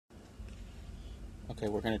Okay,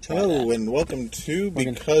 we're going to try Hello, that. and welcome to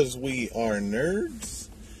Because We Are Nerds,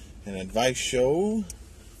 an advice show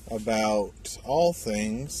about all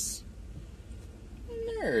things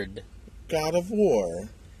Nerd. God of War.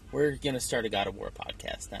 We're going to start a God of War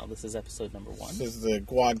podcast now. This is episode number 1. This is the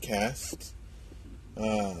Guadcast.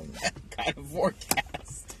 God of War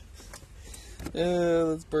cast.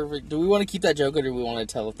 That's perfect. Do we want to keep that joke, or do we want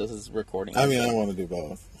to tell if this is recording? I want to do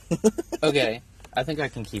both. Okay, I think I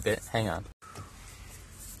can keep it. Hang on.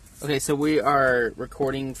 Okay, so we are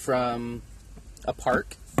recording from a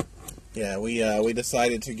park. Yeah, we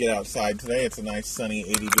decided to get outside today. It's a nice sunny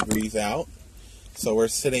 80 degrees out. So we're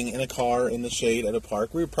sitting in a car in the shade at a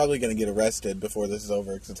park. We're probably going to get arrested before this is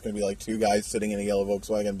over, because it's going to be like two guys sitting in a yellow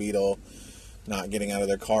Volkswagen Beetle not getting out of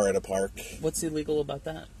their car at a park. What's illegal about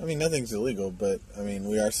that? I mean, nothing's illegal, but, I mean,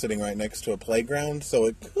 we are sitting right next to a playground, so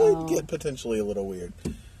it could get potentially a little weird.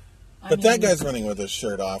 But that guy's running with his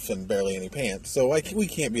shirt off and barely any pants, so we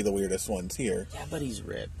can't be the weirdest ones here. Yeah, but he's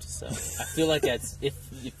ripped, so I feel like that's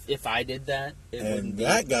if I did that, it wouldn't And be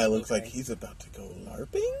that guy looks okay. like he's about to go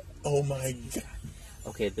LARPing? Oh my god.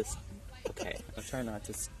 Okay, I'm trying not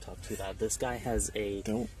to talk too loud. This guy has a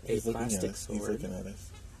He's looking at plastic us. sword. He's looking at us.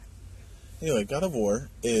 Anyway, God of War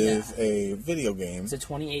is a video game. It's a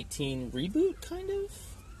 2018 reboot, kind of?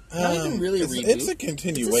 Not even really a reboot. It's a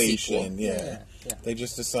continuation, It's a sequel. Yeah. They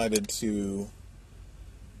just decided to...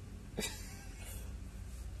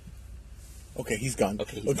 Okay, he's gone.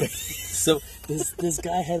 Okay. So this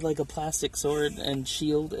guy had like a plastic sword and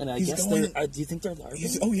shield, and do you think they're LARPing?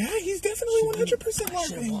 He's definitely 100% I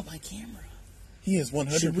should have LARPing. bought my camera. He is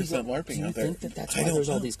 100% LARPing Do you out there. think that's why there's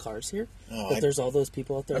all these cars here? There's all those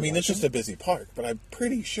people out there? I mean, it's LARPing? just a busy park, but I'm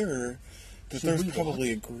pretty sure that there's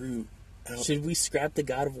probably a group out. Should we scrap the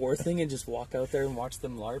God of War thing and just walk out there and watch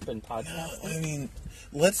them LARP and podcast? I mean,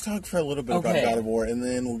 let's talk for a little bit about God of War, and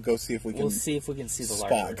then we'll go see if we can. We'll see if we can see the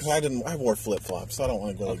spot, LARP. because I wore flip flops, so I don't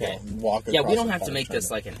want to go walk. Yeah, we across don't the have to park make trying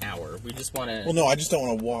this like an hour. We just want to. Well, no, I just don't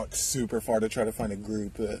want to walk super far to try to find a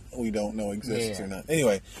group that we don't know exists or not.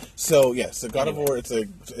 Anyway, so yes, the God of War. It's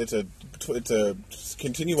a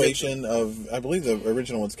continuation of, I believe the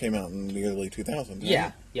original ones came out in the early 2000s.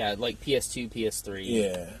 Yeah, like PS2, PS3.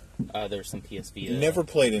 Yeah. There's some PS Vita. Never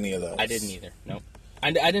played any of those. I didn't either. Nope.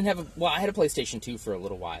 I didn't have I had a PlayStation 2 for a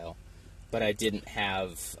little while, but I didn't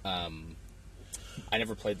have. I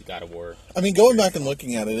never played the God of War. I mean, going back and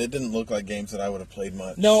looking at it, it didn't look like games that I would have played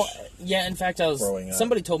much. No, yeah. In fact,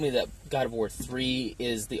 somebody told me that God of War 3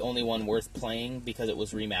 is the only one worth playing because it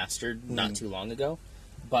was remastered not too long ago.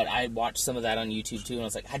 But I watched some of that on YouTube too, and I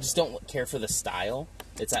was like, I just don't care for the style.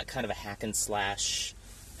 It's that kind of a hack and slash,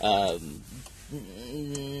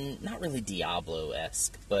 not really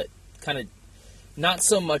Diablo-esque, but kind of not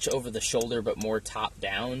so much over the shoulder, but more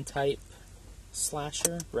top-down type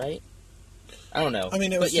slasher, right? I don't know. I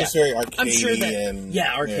mean, it was just very arcadey. I'm sure that,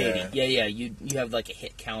 Yeah. arcadey. Yeah. You have like a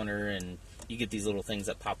hit counter, and you get these little things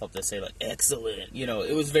that pop up that say like excellent. You know,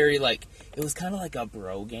 it was very like it was kind of like a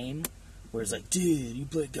bro game, where it's like, dude, you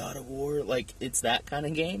play God of War, like it's that kind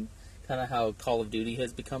of game, kind of how Call of Duty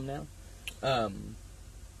has become now.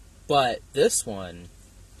 But this one,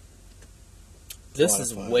 this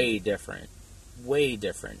is way different. Way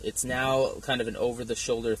different. It's now kind of an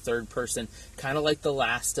over-the-shoulder third-person, kind of like The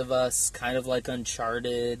Last of Us, kind of like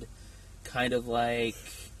Uncharted, kind of like...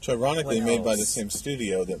 Which ironically made by the same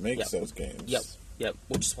studio that makes those games. Yep.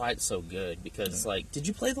 Which is why it's so good, because, like... Did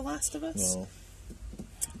you play The Last of Us? No.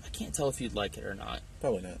 I can't tell if you'd like it or not.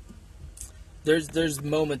 Probably not. There's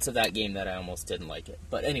moments of that game that I almost didn't like it.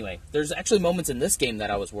 But anyway, there's actually moments in this game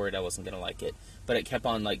that I was worried I wasn't going to like it. But it kept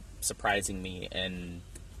on, like, surprising me and...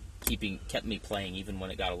 kept me playing even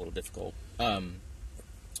when it got a little difficult.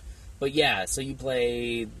 But yeah, so you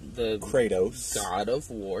play the Kratos, God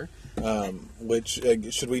of War. Which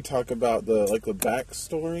should we talk about the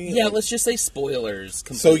backstory? Yeah, let's just say spoilers.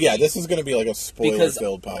 So yeah, this is going to be like a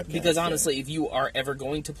spoiler-filled podcast. Because honestly, if you are ever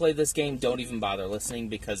going to play this game, don't even bother listening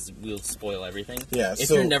because we'll spoil everything. Yeah. If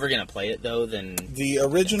you're never going to play it though, then the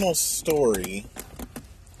original story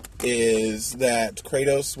is that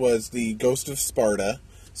Kratos was the ghost of Sparta.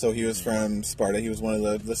 So he was from Sparta. He was one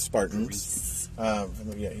of the Spartans. He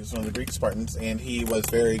was one of the Greek Spartans, and he was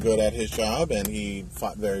very good at his job, and he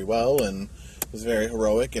fought very well, and was very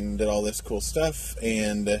heroic, and did all this cool stuff.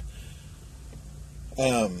 And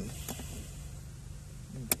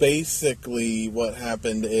basically, what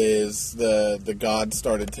happened is the gods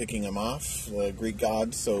started ticking him off. The Greek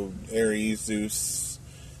gods, so Ares, Zeus,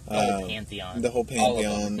 Pantheon. The whole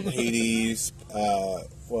Pantheon, Hades.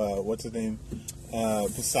 What's his name?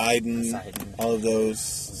 Poseidon, all of those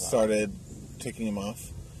started ticking him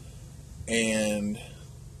off. And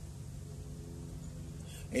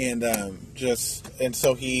And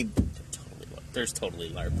so he. There's totally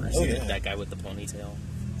LARPers. Oh, yeah. That guy with the ponytail.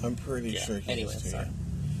 I'm pretty sure he Anyway, is too. sorry.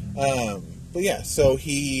 But yeah, so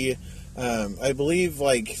he, I believe,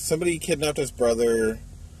 like, somebody kidnapped his brother.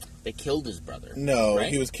 They killed his brother. No,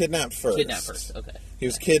 right? he was kidnapped first. Kidnapped first, okay. He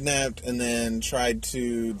was kidnapped and then they tried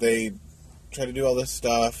to do all this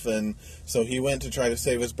stuff, and so he went to try to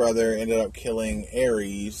save his brother, ended up killing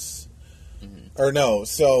Ares. Mm-hmm. Or no,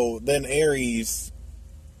 so then Ares,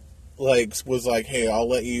 like, was like, hey, I'll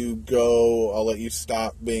let you go, I'll let you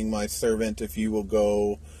stop being my servant if you will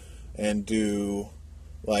go and do,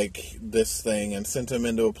 like, this thing, and sent him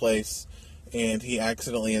into a place, and he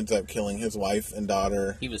accidentally ends up killing his wife and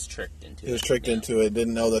daughter. He was tricked into it. He was tricked into it,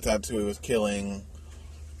 didn't know that that's who he was killing,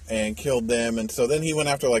 and killed them, and so then he went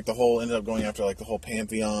after, like, ended up going after, like, the whole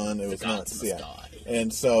pantheon. It was nuts, yeah.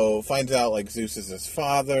 And so finds out, like, Zeus is his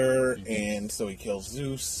father, and so he kills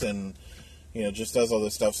Zeus, and, you know, just does all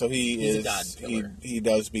this stuff. So He's a god killer. He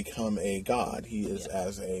does become a god. He is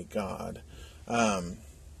as a god.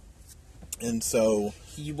 And so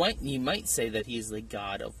you might say that he's the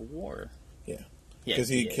god of war. Yeah. Because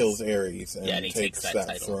he kills Ares and he takes that that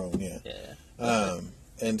title. throne, yeah.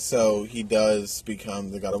 And so he does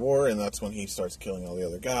become the god of war, and that's when he starts killing all the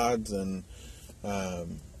other gods, and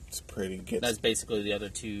it's that's basically the other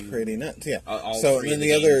two. Pretty nuts, yeah. So and then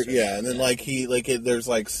the other, and then like there's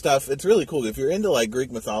like stuff. It's really cool if you're into like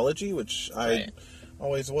Greek mythology, which I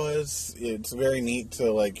always was. It's very neat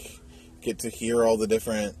to like get to hear all the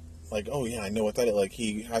different. Like, oh yeah, I know what that is. Like,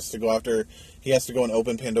 he has to go and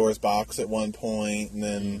open Pandora's box at one point, and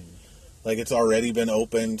then, like, it's already been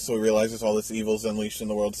opened, so he realizes all this evil's unleashed in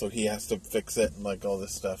the world, so he has to fix it, and, like, all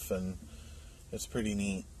this stuff, and it's pretty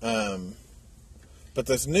neat. But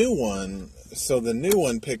this new one, so the new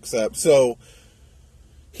one picks up, so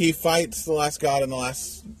he fights the last god in the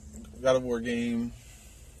last God of War game,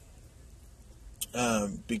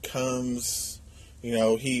 becomes, you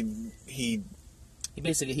know, he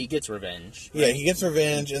gets revenge. Right? Yeah, he gets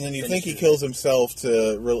revenge, and then you think he kills himself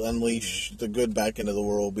to unleash the good back into the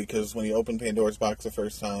world, because when he opened Pandora's box the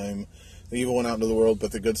first time, the evil went out into the world,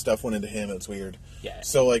 but the good stuff went into him. It's weird. Yeah.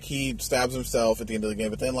 So, like, he stabs himself at the end of the game,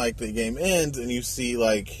 but then, like, the game ends, and you see,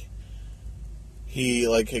 like, he,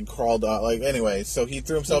 like, had crawled out. Like, anyway, so he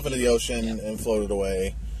threw himself into the ocean and floated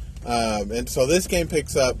away. And so this game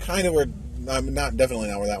picks up kind of where... definitely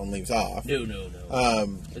not where that one leaves off. No.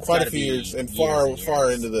 Quite a few years and far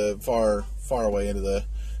away into the.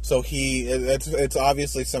 So it's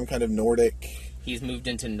obviously some kind of Nordic. He's moved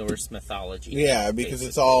into Norse mythology. Yeah, because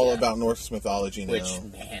it's all about Norse mythology now. Which,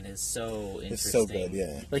 man, is so interesting. It's so good,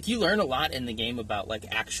 yeah. Like, you learn a lot in the game about, like,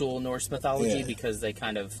 actual Norse mythology because they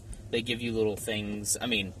give you little things. I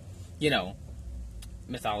mean, you know,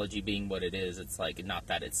 mythology being what it is, it's like, not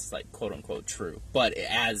that it's, like, quote-unquote true. But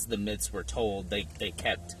as the myths were told, they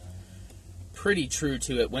kept pretty true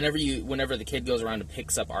to it. Whenever the kid goes around and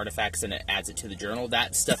picks up artifacts and it adds it to the journal,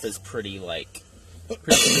 that stuff is pretty, like...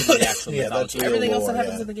 pretty true to the actual mythology. Everything else that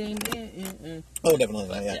happens in the game, Oh, definitely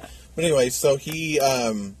not, yeah. But anyway, so he,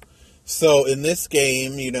 so in this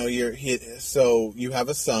game, you know, so you have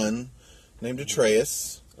a son named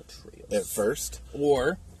Atreus at first.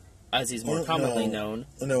 Or, as he's more commonly known,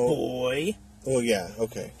 Boy. Well, yeah,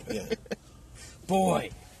 okay, yeah.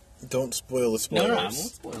 Boy. Don't spoil the spoilers. No, I won't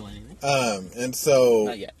spoil anything. And so...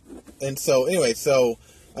 Not yet. And so, anyway, so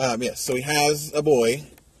he has a boy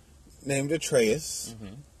named Atreus,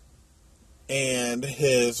 and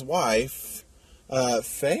his wife,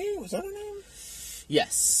 Faye, was that her name?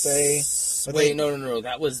 Yes. Faye. Wait, no.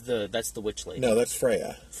 That's the witch lady. No, that's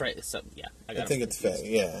Freya. Freya, so, yeah. I think it's Faye,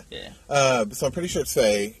 yeah. Yeah. So I'm pretty sure it's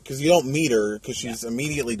Faye, because you don't meet her, because she's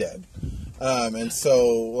immediately dead. And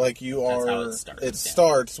so, like, it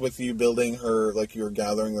starts with you building her, like, you're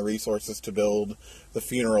gathering the resources to build the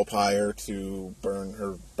funeral pyre to burn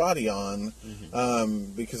her body on,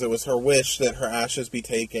 because it was her wish that her ashes be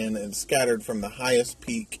taken and scattered from the highest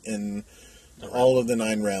peak in all of the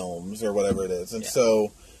 9 realms, or whatever it is. And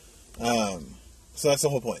so that's the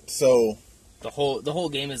whole point. So... The whole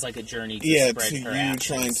game is like a journey to spread her ashes.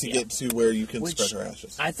 Trying to get to where you can spread her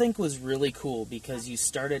ashes. I think was really cool, because you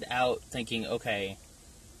started out thinking, okay,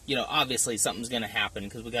 you know, obviously something's going to happen,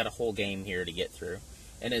 because we got a whole game here to get through.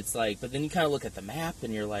 And it's like, but then you kind of look at the map,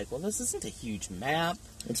 and you're like, well, this isn't a huge map.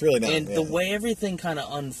 It's really not. And the way everything kind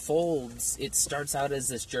of unfolds, it starts out as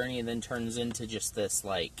this journey and then turns into just this,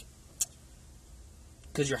 like...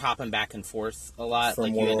 Because you're hopping back and forth a lot. From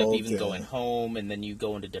like, you end up worlds, even going home, and then you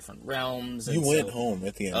go into different realms. You went home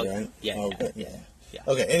at the end, right? Yeah, okay. yeah.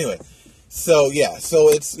 Okay, anyway. So yeah, so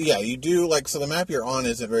it's you do like so the map you're on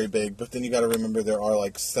isn't very big, but then you got to remember there are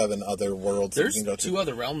like 7 other worlds There's that you can go to. 2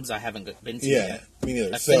 other realms I haven't been to Yeah, yet. me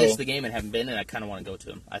neither. I finished the game and haven't been, and I kind of want to go to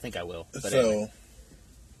them. I think I will. But so anyway.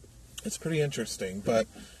 it's pretty interesting. But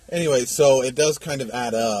anyway, so it does kind of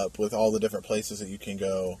add up with all the different places that you can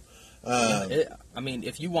go. I mean,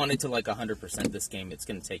 if you wanted to like 100% this game, it's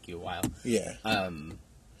going to take you a while. Yeah.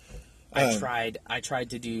 I tried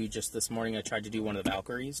to do just this morning. I tried to do one of the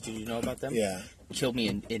Valkyries. Did you know about them? Yeah. Killed me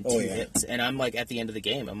in 2 hits, and I'm like at the end of the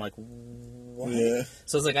game. I'm like, what? Yeah.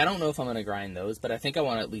 So it's like I don't know if I'm gonna grind those, but I think I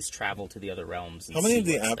want to at least travel to the other realms. And How many see of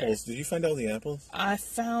the what's apples? there. Did you find all the apples? I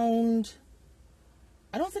found.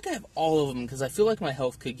 I don't think I have all of them because I feel like my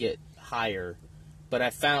health could get higher, but I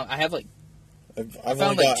have like I've found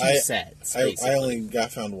only like got, 2 sets. I Basically. only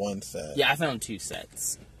found 1 set. Yeah, I found 2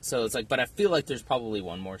 sets. So it's like, but I feel like there's probably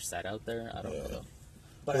one more set out there. I don't know.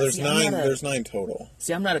 But Well, there's see, 9. There's 9 total.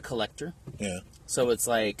 See, I'm not a collector. Yeah. So it's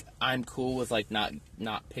like I'm cool with like not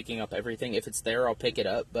picking up everything. If it's there, I'll pick it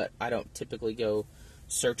up, but I don't typically go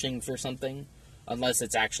searching for something unless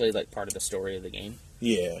it's actually like part of the story of the game.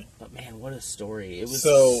 Yeah. But man, what a story. It was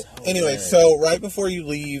so anyway, good. so right before you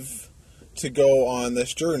leave to go on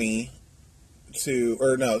this journey so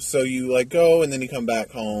you like go and then you come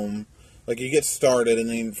back home. Like you get started and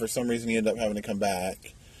then for some reason you end up having to come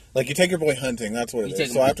back. Like you take your boy hunting, that's what it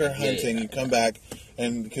is. So after hunting, you come back,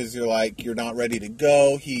 and because you're not ready to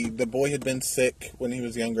go. The boy had been sick when he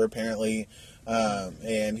was younger, apparently,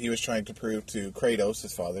 and he was trying to prove to Kratos,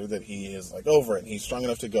 his father, that he is like over it. And he's strong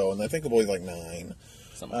enough to go. And I think the boy's like 9,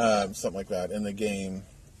 something like that in the game.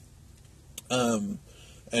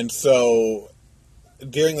 And so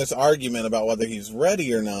during this argument about whether he's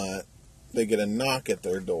ready or not, they get a knock at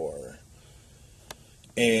their door.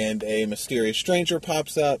 And a mysterious stranger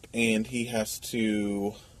pops up, and he has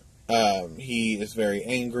to. He is very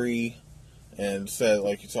angry, and said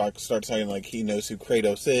like starts talking like he knows who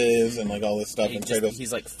Kratos is, and like all this stuff. And Kratos,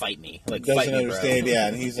 he's like, fight me, like doesn't fight me, understand. bro. Yeah,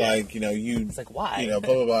 and he's like, you. It's like, why? Blah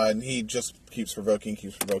blah blah, and he just keeps provoking,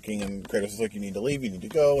 and Kratos is like, you need to leave, you need to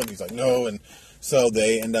go, and he's like, no, and so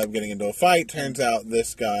they end up getting into a fight. Turns out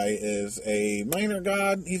this guy is a minor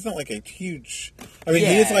god. He's not like a huge. I mean,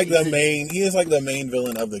 he is like the main. He is like the main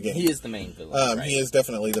villain of the game. He is the main villain. Right? He is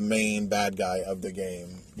definitely the main bad guy of the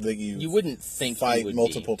game that you wouldn't think fight he would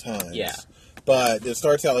multiple be. times. Yeah, but it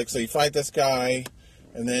starts out like so you fight this guy,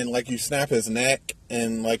 and then like you snap his neck,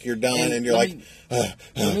 and like you're done, and you're like. Let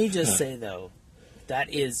me just say though,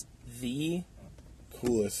 that is the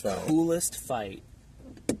coolest fight.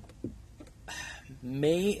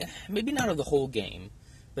 Maybe not of the whole game,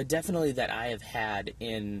 but definitely that I have had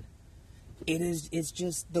in. It's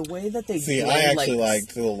just the way that they. See, I actually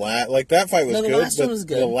liked the last. Like that fight was no, the good. last one was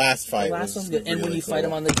good. The last fight was good. And when you fight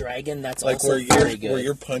him on the dragon, that's like also very good. Where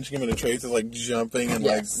you're punching him in the face, is like jumping and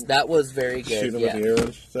yes, that was very good. Shooting with the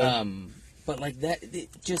arrows. Stuff. But like that,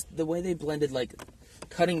 just the way they blended, like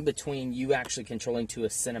cutting between you actually controlling to a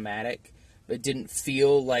cinematic. It didn't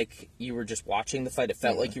feel like you were just watching the fight. It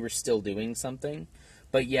felt like you were still doing something.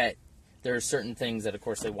 But yet, there are certain things that, of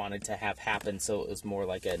course, they wanted to have happen, so it was more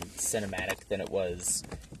like a cinematic than it was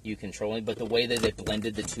you controlling. But the way that they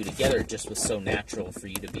blended the two together, it just was so natural for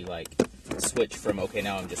you to be like, switch from, okay,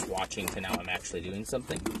 now I'm just watching to now I'm actually doing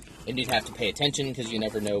something. And you'd have to pay attention because you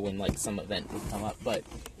never know when, like, some event would come up. But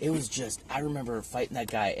it was just, I remember fighting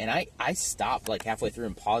that guy, and I stopped, like, halfway through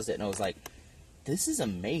and paused it, and I was like, this is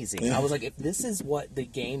amazing. Yeah. I was like, if this is what the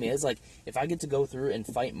game is, like, if I get to go through and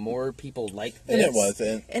fight more people like this. And it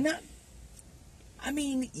wasn't. And I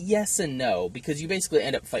mean, yes and no, because you basically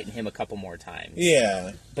end up fighting him a couple more times.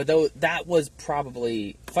 Yeah. But though that was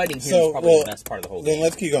probably fighting him is probably the best part of the whole game. Then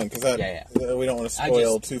let's keep going because we don't want to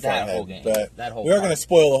spoil too far ahead. But we are going to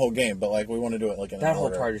spoil the whole game. But like we want to do it like in that an whole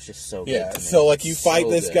order. part is just so good. Yeah. To me. So like you fight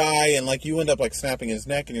this good. guy and like you end up like snapping his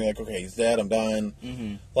neck and you're like, okay, he's dead. I'm done.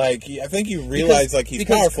 Mm-hmm. Like I think you realize like he's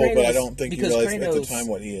powerful, Kratos, but I don't think you realize Kratos at the time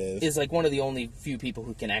what he is. Is like one of the only few people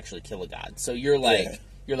who can actually kill a god. So you're like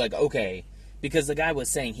okay. Because the guy was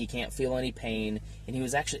saying he can't feel any pain, and he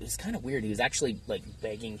was actually, it was kind of weird, he was actually, like,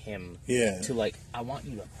 begging him to, like, I want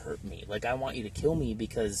you to hurt me. Like, I want you to kill me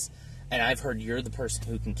because, and I've heard you're the person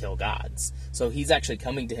who can kill gods. So he's actually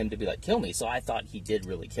coming to him to be like, kill me. So I thought he did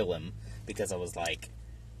really kill him, because I was like,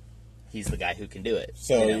 he's the guy who can do it.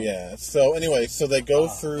 So, yeah. So, anyway, so they go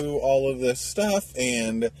through all of this stuff,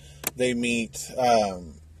 and they meet,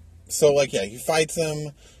 so, like, yeah, he fights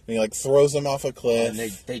him, and he, like, throws him off a cliff. And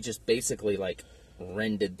they just basically, like,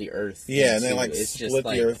 rended the earth. Yeah, and they, like, split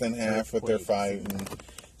the earth in half with their fight. And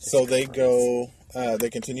so they go, they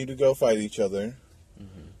continue to go fight each other.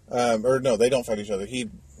 Mm-hmm. Or, no, they don't fight each other.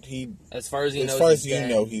 as far as you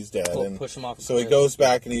know, he's dead. And push him off. So he goes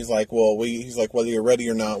back and he's like, well, whether you're ready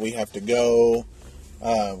or not, we have to go.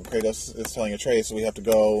 Kratos is telling Atreus, we have to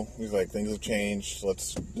go. He's like, things have changed.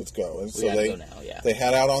 Let's go. And so they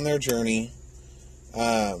head out on their journey.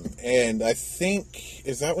 And I think,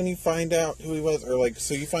 is that when you find out who he was? Or like,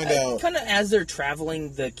 so you find out... Kind of as they're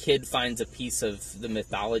traveling, the kid finds a piece of the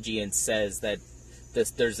mythology and says that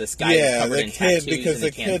there's this guy covered in tattoos because and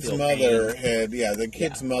the kid's mother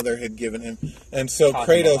mother had given him... And so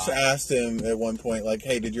Kratos asked him at one point, like,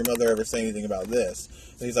 hey, did your mother ever say anything about this?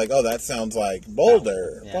 And he's like, oh, that sounds like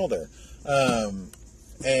Baldur.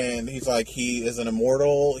 And he's like, he is an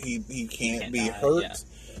immortal. He can't be hurt.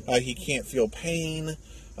 Yeah. He can't feel pain,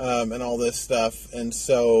 and all this stuff. And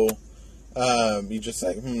so you just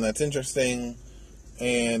say, that's interesting.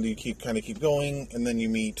 And you keep going. And then you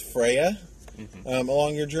meet Freya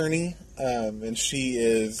along your journey. And she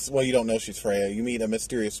is, well, you don't know she's Freya. You meet a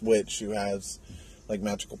mysterious witch who has, like,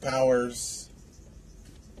 magical powers.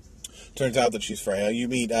 Turns out that she's Freya. You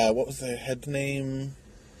meet, what was the head's name?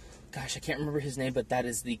 Gosh, I can't remember his name, but that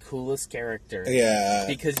is the coolest character. Yeah.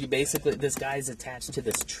 Because you basically, this guy's attached to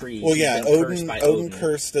this tree. Well, yeah, Odin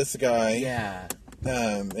cursed this guy. Yeah.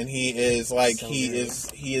 And he is, like, so he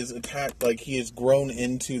is attacked, like, he is grown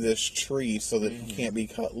into this tree so that he can't be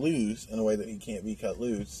cut loose, in a way that he can't be cut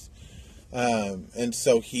loose. And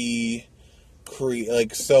so he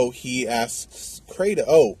asks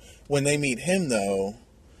Kratos, when they meet him, though,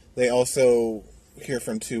 they also hear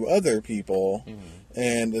from two other people,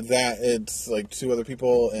 and that it's like two other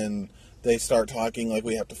people, and they start talking like,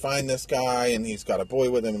 we have to find this guy, and he's got a boy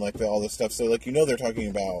with him, and like all this stuff. So like, they're talking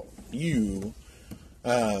about you,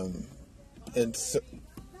 and so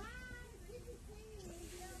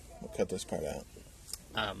we'll cut this part out.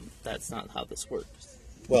 That's not how this works.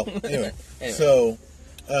 Well, anyway. So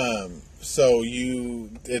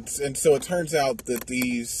it turns out that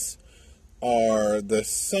these are the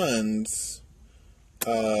sons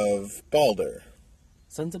of Baldur.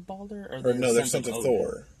 Sons of Baldur? Or no, they're sons of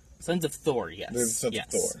Thor. Sons of Thor, yes. They're the sons of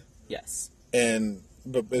Thor. Yes.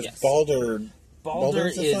 But is Baldur... Baldur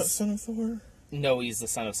is the son of Thor? No, he's the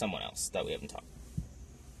son of someone else that we haven't talked about.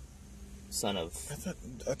 Son of...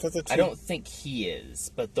 I thought the two... I don't think he is,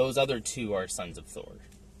 but those other two are sons of Thor.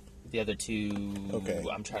 The other two... Okay.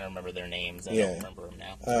 I'm trying to remember their names. I don't remember them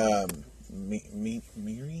now.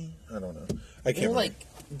 Miri? I don't know. I can't remember.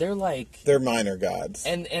 They're minor gods.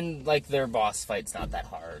 And like, their boss fight's not that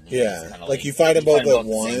hard. Yeah. Like, you fight them both at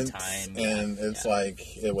once, and it's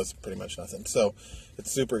like, it was pretty much nothing. So, it's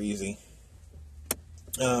super easy.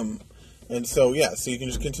 And so, so you can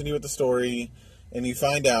just continue with the story, and you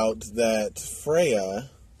find out that Freya,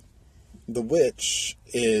 the witch,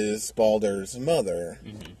 is Baldur's mother.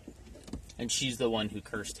 Mm-hmm. And she's the one who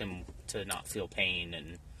cursed him to not feel pain,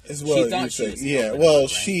 and... As well, even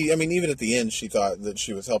at the end, she thought that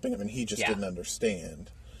she was helping him, and he just didn't understand.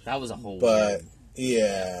 That was a whole. So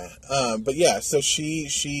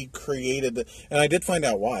she created, and I did find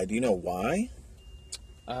out why. Do you know why?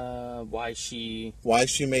 Why she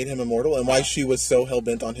made him immortal, and why she was so hell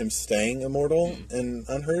bent on him staying immortal and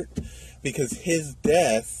unhurt, because his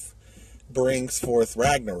death brings forth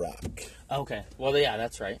Ragnarok. Okay. Well, yeah,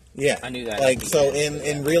 that's right. Yeah. I knew that. Like, so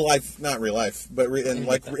in real life, not real life, but in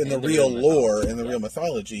the real lore, in the real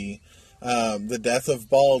mythology, the death of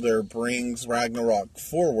Baldur brings Ragnarok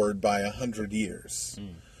forward by 100 years.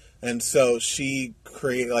 And so she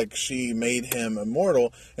made him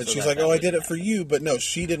immortal, and she's like, oh, I did it for you, but no,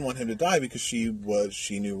 she didn't want him to die because she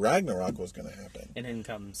knew Ragnarok was going to happen. And then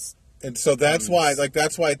comes... And so that's why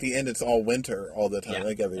at the end it's all winter all the time,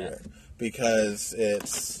 like everywhere. Yeah. Because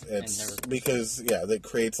that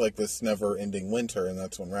creates like this never-ending winter, and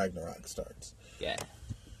that's when Ragnarok starts. Yeah.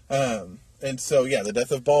 And so the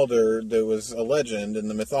death of Baldur, there was a legend in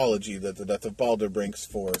the mythology that the death of Baldur brings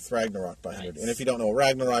forth Ragnarok by 100. And if you don't know what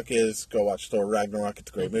Ragnarok is, go watch Thor Ragnarok.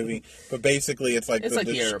 It's a great movie. But basically, it's like the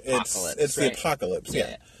apocalypse. It's the apocalypse.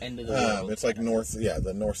 Yeah. End of the world. It's like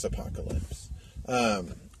the Norse apocalypse.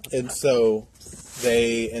 So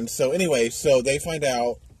they find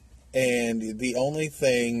out. And the only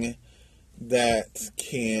thing Baldur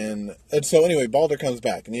comes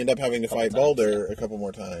back, and you end up having to fight Baldur a couple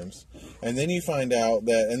more times. And then you find out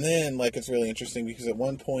that, it's really interesting because at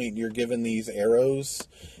one point you're given these arrows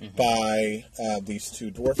by these two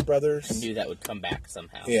dwarf brothers. I knew that would come back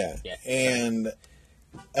somehow. Yeah. And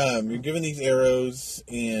you're given these arrows,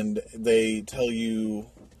 and they tell you...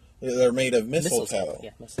 They're made of mistletoe.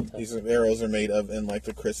 Yeah, mistletoe. These arrows are made of, in like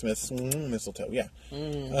the Christmas mistletoe. Yeah.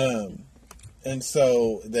 And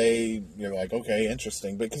so you're like, okay,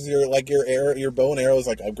 interesting, because your bow and arrow is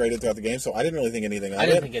like upgraded throughout the game. So I didn't really think anything of it. I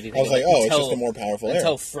didn't think anything. I was like, oh, it's just a more powerful arrow.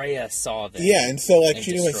 Until Freya saw that. Yeah, and so like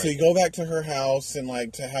so you go back to her house and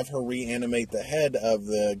like to have her reanimate the head of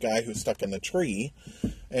the guy who's stuck in the tree,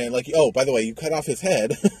 and like, oh, by the way, you cut off his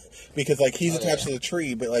head because like he's attached to the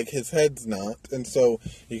tree, but like his head's not, and so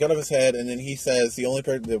you cut off his head, and then he says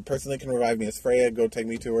the person that can revive me is Freya. Go take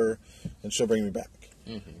me to her, and she'll bring me back.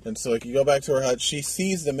 Mm-hmm. And so, like, you go back to her hut, she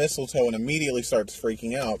sees the mistletoe and immediately starts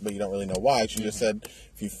freaking out, but you don't really know why. She just said,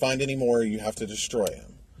 if you find any more, you have to destroy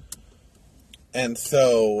him. And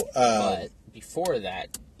so... but before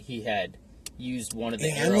that, he had used one of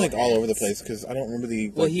the arrowheads. I'm, like, all over the place, because I don't remember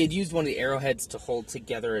the... Well, he had used one of the arrowheads to hold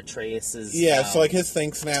together Atreus's... Yeah, so, like, his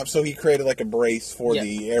thing snapped, so he created, like, a brace for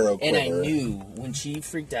the arrow quiver. And I knew, when she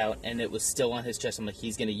freaked out, and it was still on his chest, I'm like,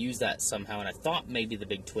 he's going to use that somehow, and I thought maybe the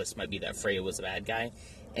big twist might be that Freya was a bad guy.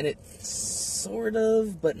 And it sort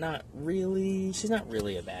of, but not really. She's not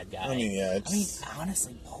really a bad guy. I mean, yeah,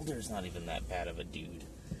 honestly, Baldur's not even that bad of a dude.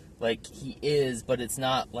 Like, he is, but it's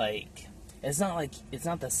not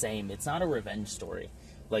the same. It's not a revenge story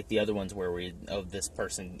like the other ones where this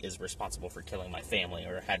person is responsible for killing my family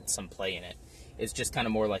or had some play in it. It's just kind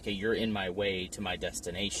of more like you're in my way to my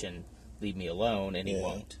destination, leave me alone, and he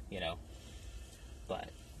won't, But...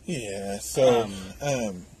 Yeah, so,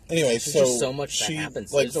 anyway, so much she that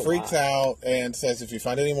happens. Like freaks out and says, "If you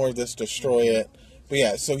find any more of this, destroy it." But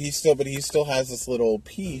yeah, so he still has this little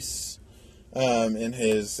piece in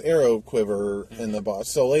his arrow quiver in the boss.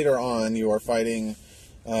 So later on, you are fighting,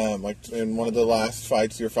 like in one of the last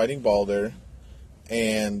fights, you're fighting Baldur,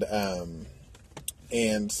 and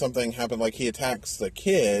something happened. Like he attacks the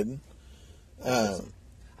kid. I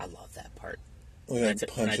love that part.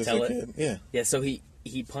 Punches the kid. Yeah. Yeah. So he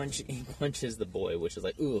punches the boy, which is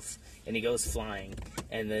like oof, and he goes flying,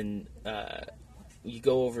 and then you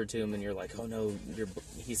go over to him and you're like, oh no,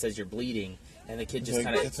 he says you're bleeding, and the kid just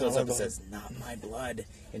kind of goes up and says, not my blood,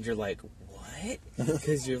 and you're like, what?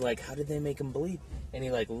 Because you're like, how did they make him bleed? And he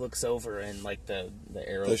like looks over and like the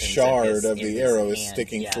arrow, the shard of the arrow is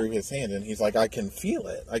sticking through his hand, and he's like, I can feel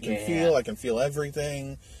it, I can feel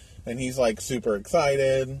everything, and he's like super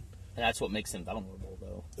excited. And that's what makes him vulnerable,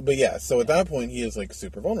 though. But yeah, so at that point, he is like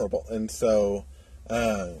super vulnerable, and so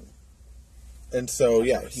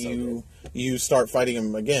you start fighting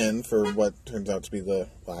him again for what turns out to be the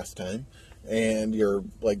last time, and you're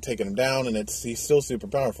like taking him down, and he's still super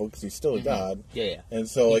powerful because he's still a god. Yeah. And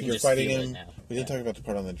so like you're fighting him. We didn't talk about the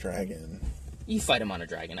part on the dragon. You fight him on a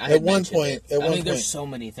dragon. At one point, there's so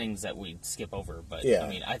many things that we skip over, but yeah. I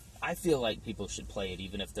mean, I feel like people should play it,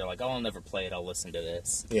 even if they're like, oh, I'll never play it, I'll listen to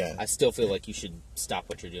this. Yeah. I still feel like you should stop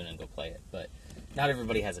what you're doing and go play it, but not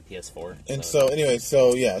everybody has a PS4. And so anyway,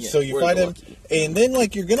 so you fight him, and then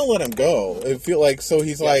like you're gonna let him go. It feel like so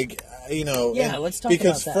he's like, let's talk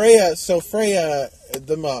because about that. Freya,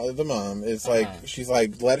 the mom is like, she's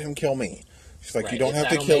like, let him kill me. She's like, you don't have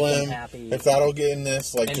to kill him. If that'll get in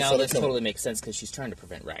this, like, and just now let this totally makes sense because she's trying to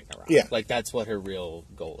prevent Ragnarok. Yeah, like that's what her real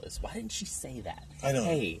goal is. Why didn't she say that? I know.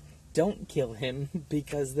 Hey, don't kill him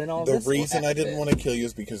because then all the this reason I didn't want to kill you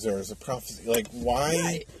is because there was a prophecy. Like, why?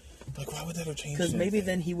 Right. Like, why would that have changed? Because maybe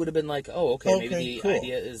then he would have been like, oh, okay, maybe the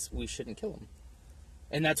idea is we shouldn't kill him,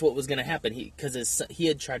 and that's what was going to happen. Because he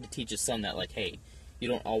had tried to teach his son that, like, hey, you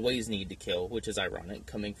don't always need to kill, which is ironic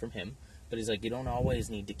coming from him. But he's like, you don't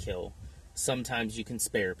always need to kill. Sometimes you can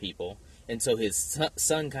spare people. And so his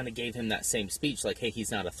son kind of gave him that same speech, like, hey, he's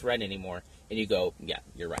not a threat anymore. And you go, yeah,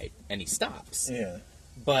 you're right. And he stops. Yeah.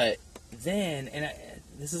 But then,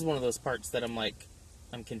 this is one of those parts that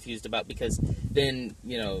I'm confused about, because then,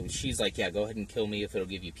 she's like, yeah, go ahead and kill me if it'll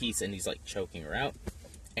give you peace. And he's like choking her out.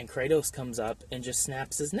 And Kratos comes up and just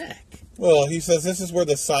snaps his neck. Well, he says this is where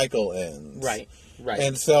the cycle ends. Right.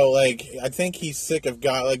 And so, like, I think he's sick of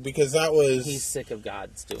God, like, because he's sick of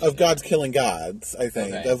God's doing God's killing gods, I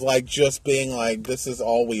think. Okay. Of, like, just being like, this is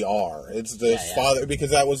all we are. It's this father,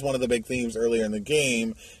 because that was one of the big themes earlier in the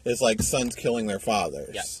game, is, like, sons killing their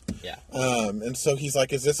fathers. Yeah. And so he's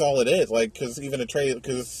like, is this all it is? Like, because even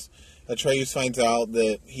Atreus finds out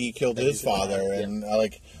that he killed his father, and,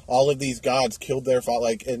 like, all of these gods killed their father,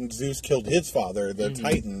 like, and Zeus killed his father, the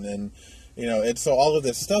Titan, and... and so all of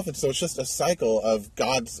this stuff, and so it's just a cycle of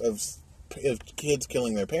gods, of kids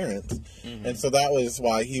killing their parents. Mm-hmm. And so that was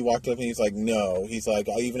why he walked up and he's like, no. He's like,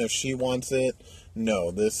 even if she wants it, no,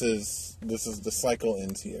 this is the cycle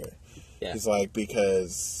ends here. Yeah. He's like,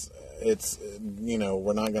 because it's,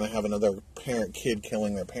 we're not going to have another kid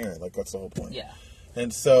killing their parent. Like, that's the whole point. Yeah.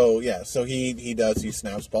 And so, so he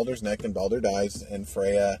snaps Baldur's neck, and Baldur dies, and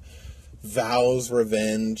Freya vows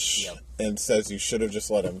revenge. Yep. And says you should have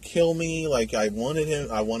just let him kill me. Like, I wanted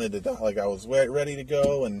to die. Like, I was ready to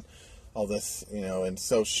go and all this, And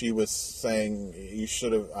so she was saying, you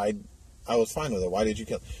should have, I was fine with it. Why did you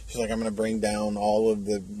kill? She's like, I'm going to bring down all of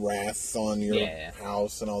the wrath on your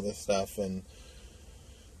house and all this stuff. And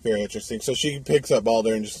very interesting. So she picks up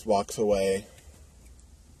Balder and just walks away.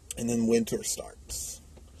 And then winter starts.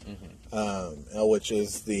 Which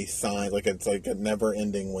is the sign, like, it's like a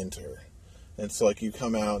never-ending winter. And so, like, you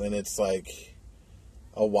come out and it's like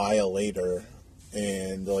a while later,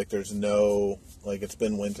 and like there's no, like, it's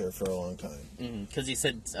been winter for a long time. Because he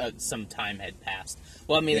said some time had passed.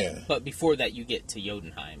 Well, I mean, but before that, you get to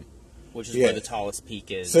Jotunheim, which is where the tallest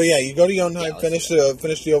peak is. So you go to Jotunheim, finish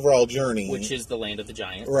the overall journey, which is the land of the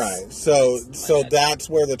giants. Right. So that's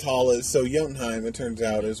where the tallest. So Jotunheim, it turns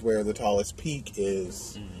out, is where the tallest peak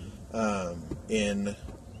is in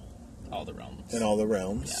all the realms. In all the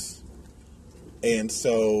realms. Yeah. And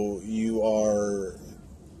so there's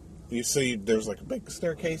like a big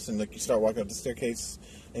staircase, and like you start walking up the staircase,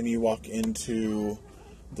 and you walk into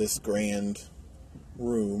this grand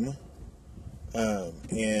room,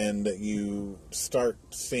 and you start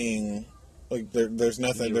seeing, like, there's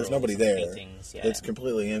nothing, there's nobody there. Paintings, it's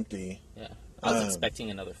completely empty. Yeah, I was expecting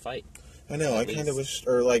another fight. I know. I kind of wish,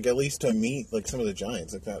 or like at least to meet like some of the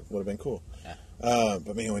giants, like that would have been cool. Yeah.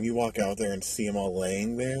 But man, when you walk out there and see them all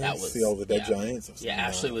laying there, see all the dead giants.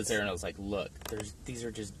 Ashley was there, and I was like, "Look, these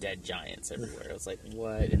are just dead giants everywhere." I was like,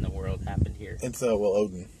 "What in the world happened here?" And so,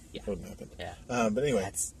 Odin happened. Yeah. But anyway,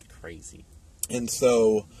 that's crazy. And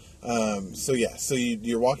so,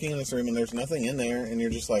 you're walking in this room, and there's nothing in there, and you're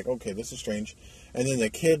just like, "Okay, this is strange." And then the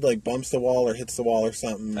kid like bumps the wall or hits the wall or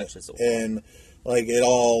something, touches the wall. And like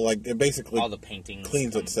it basically all the paintings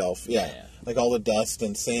cleans itself. Yeah. Like all the dust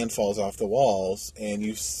and sand falls off the walls, and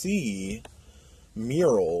you see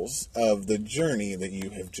murals of the journey that you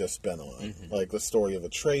have just been on. Like the story of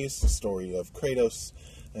Atreus, the story of Kratos,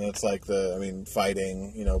 and it's like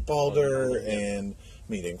fighting, Balder and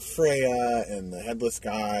meeting Freya and the headless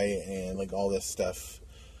guy and like all this stuff.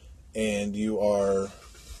 And you are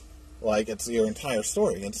like, it's your entire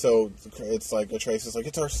story. And so it's like Atreus is like,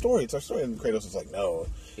 it's our story. And Kratos is like, no,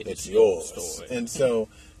 it's yours. Story. And so,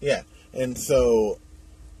 and so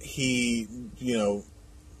he,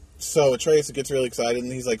 so Atreus gets really excited,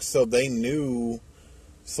 and he's like, so they knew,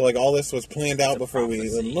 so like all this was planned out before we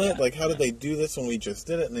even lived. Like, how did they do this when we just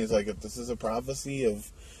did it? And he's like, this is a prophecy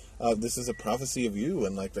of you,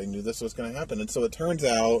 and like they knew this was going to happen. And so it turns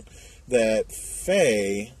out that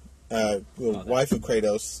Faye, the wife of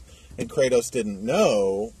Kratos, and Kratos didn't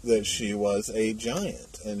know that she was a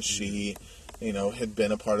giant, and she, had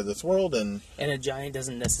been a part of this world. And a giant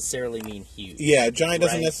doesn't necessarily mean huge. Yeah, a giant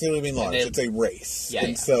doesn't necessarily mean large. It's a race. Yeah,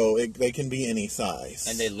 and so they can be any size.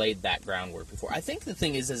 And they laid that groundwork before. I think the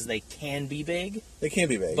thing is they can be big. They can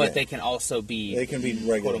be big, but they can also be,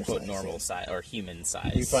 regular, quote unquote, normal size or human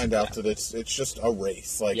size. You find out that it's just a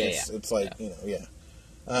race. Like it's like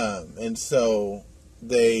and so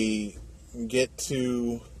they get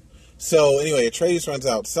to. So anyway, Atreus runs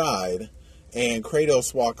outside, and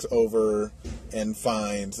Kratos walks over and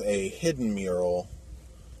finds a hidden mural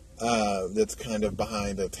that's kind of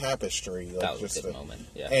behind a tapestry. Like, that was a good moment.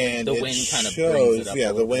 Yeah. And the wind kind of brings it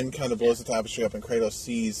up. The wind kind of blows the tapestry up, and Kratos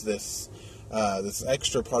sees this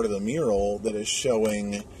extra part of the mural that is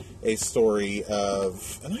showing a story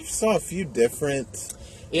of. And I saw a few different.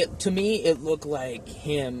 To me, it looked like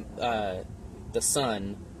him, the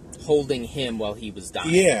son, holding him while he was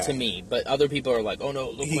dying, to me. But other people are like, oh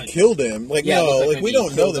no, he killed him. Like, no, like we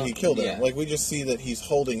don't know that he killed him. Yeah. Like, we just see that he's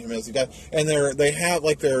holding him as he died. And they're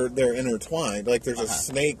intertwined. Like, there's a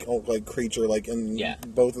snake like creature like in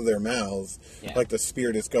both of their mouths. Yeah. Like the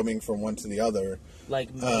spirit is coming from one to the other.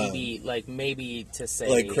 Like maybe to say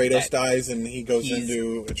like Kratos dies and he goes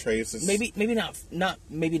into Atreus'. Maybe not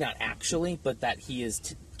actually, but that he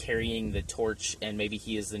is carrying the torch, and maybe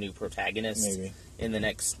he is the new protagonist in the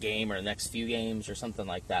next game or the next few games or something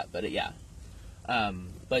like that. But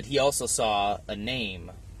but he also saw a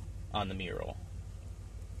name on the mural.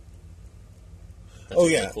 That's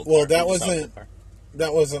really cool. Well, that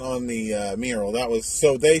wasn't on the mural. That was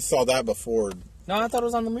so they saw that before. No, I thought it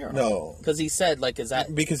was on the mural. No, because he said is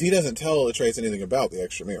that because he doesn't tell Atreus anything about the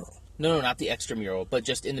extra mural. No, not the extra mural, but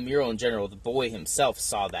just in the mural in general, the boy himself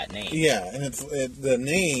saw that name. Yeah, and the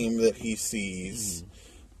name that he sees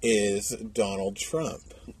is Donald Trump.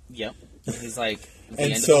 Yep. He's like,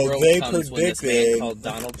 and so they predicted when this man called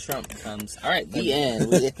Donald Trump comes. All right, the end.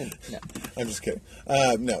 No. I'm just kidding.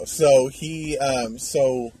 No, so he,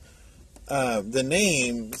 the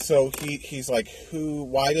name. So he's like,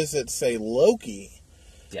 why does it say Loki?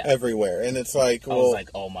 Yeah. everywhere. And it's like, I well, was like,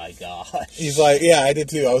 oh my gosh. he's like, yeah, I did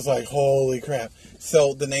too. I was like, holy crap.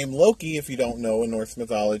 So the name Loki, if you don't know in Norse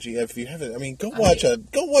mythology, if you haven't, I mean, go watch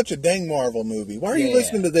a dang Marvel movie. Why are you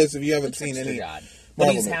listening to this if you haven't seen any God.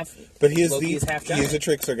 Marvel But movie? half he is a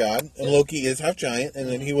trickster god, and Loki is half giant, and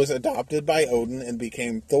then he was adopted by Odin and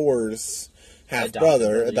became Thor's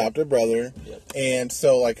adopted brother. Yep. And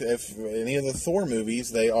so, like, if any of the Thor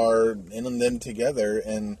movies, they are in them together,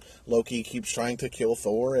 and Loki keeps trying to kill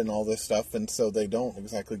Thor and all this stuff, and so they don't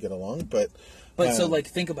exactly get along. But so, like,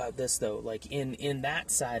 think about this though. Like in that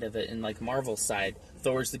side of it, in like Marvel's side,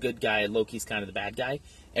 Thor's the good guy, Loki's kind of the bad guy.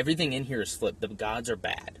 Everything in here is flipped. The gods are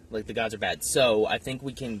bad. Like, the gods are bad. So I think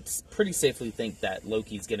we can pretty safely think that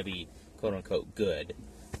Loki's going to be quote unquote good,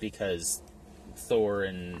 because Thor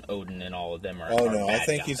and Odin and all of them are. Oh are no, bad I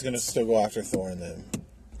think guys. he's going to still go after Thor and them.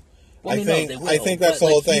 Well, I think that's the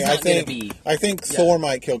whole thing. I think Thor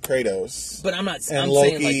might kill Kratos. But I'm not. And I'm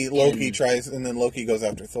Loki saying, like, Loki tries, and then Loki goes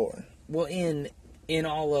after Thor. Well, in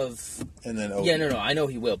all of. And then Odin. Yeah, no, I know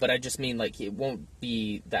he will, but I just mean, like, it won't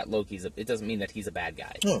be that Loki's. It doesn't mean that he's a bad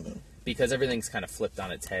guy. Oh no. Because everything's kind of flipped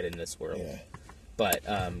on its head in this world. Yeah. But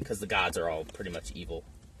because the gods are all pretty much evil,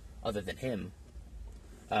 other than him.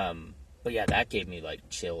 But yeah, that gave me like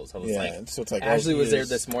chills. I was so it's like Ashley was there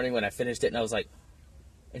this morning when I finished it, and I was like,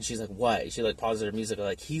 and she's like, "What?" She like paused her music,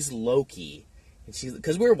 like, "He's Loki," and she's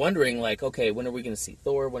because we were wondering, like, okay, when are we going to see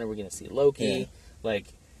Thor? When are we going to see Loki? Yeah.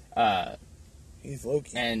 Like, he's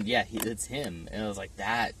Loki, and yeah, it's him, and I was like,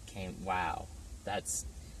 that came, wow, that's,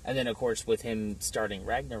 and then of course with him starting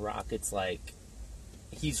Ragnarok, it's like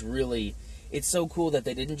he's really. It's so cool that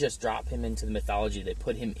they didn't just drop him into the mythology; they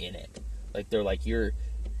put him in it. Like, they're like,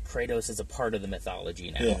 Kratos is a part of the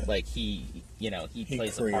mythology now. Yeah. Like, he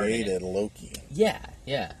plays a part in it. Created Loki. Yeah.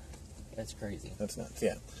 That's crazy. That's nuts.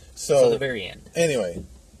 Yeah. So the very end. Anyway,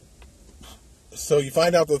 so you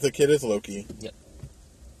find out that the kid is Loki. Yep.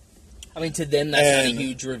 I mean, to them that's not a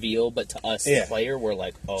huge reveal, but to us, the player, we're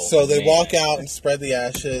like, oh. So they walk out and spread the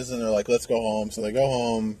ashes, and they're like, let's go home. So they go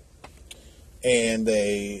home, and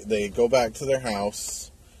they go back to their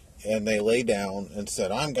house, and they lay down and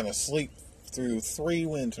said, I'm going to sleep through 3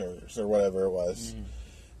 winters, or whatever it was. Mm.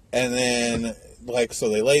 And then, like, so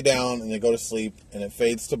they lay down, and they go to sleep, and it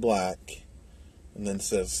fades to black, and then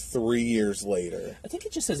says 3 years later. I think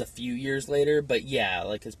it just says a few years later, but yeah,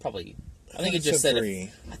 like, it's probably... I think it just said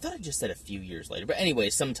 3. I thought it just said a few years later. But anyway,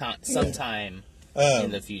 sometime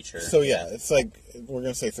in the future. So yeah, it's like, we're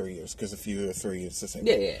going to say 3 years, because a few or 3 is the same.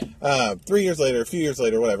 Yeah. 3 years later, a few years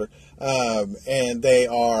later, whatever. And they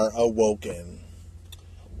are awoken.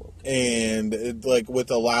 And like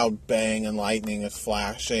with a loud bang, and lightning is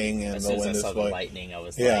flashing, and as the wind as I is saw blowing. the lightning, I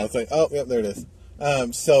was I was like, oh, yep, there it is.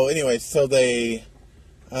 So anyway, so they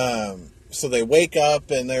wake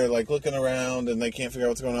up, and they're like looking around, and they can't figure out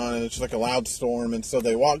what's going on, and it's just like a loud storm. And so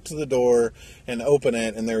they walk to the door and open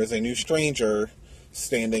it, and there is a new stranger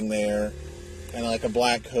standing there, and like a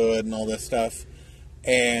black hood and all this stuff,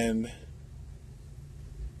 and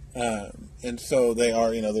so they are,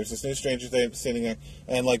 there's this new stranger standing there,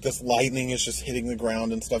 and like this lightning is just hitting the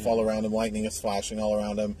ground and stuff all around him. Lightning is flashing all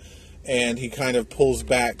around him, and he kind of pulls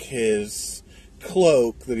back his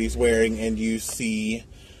cloak that he's wearing, and you see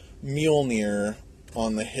Mjolnir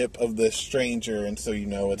on the hip of this stranger, and so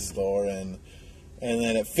it's Thor, and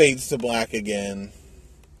then it fades to black again,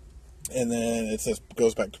 and then it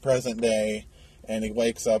goes back to present day, and he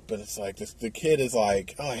wakes up, and it's like the kid is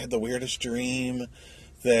like, oh, I had the weirdest dream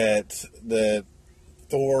that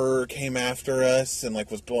Thor came after us and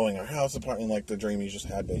like was blowing our house apart, and like the dream you just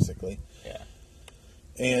had, basically. Yeah.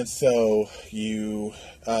 And so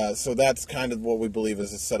so that's kind of what we believe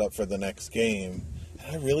is a setup for the next game.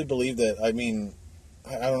 And I really believe that. I mean,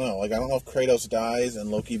 I don't know. Like, I don't know if Kratos dies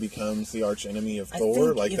and Loki becomes the arch enemy of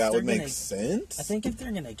Thor. Like, that would make sense. I think if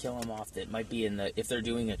they're gonna kill him off, that might be if they're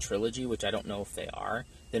doing a trilogy, which I don't know if they are.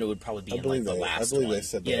 Then it would probably be in like the last one. I believe they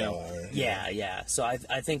said they are. Yeah. So I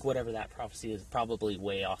think whatever that prophecy is probably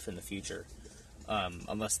way off in the future,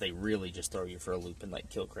 unless they really just throw you for a loop and like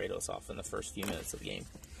kill Kratos off in the first few minutes of the game.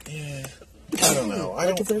 Yeah, I don't know.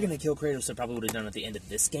 If they're gonna kill Kratos, they probably would have done it at the end of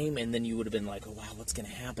this game, and then you would have been like, "Oh wow, what's gonna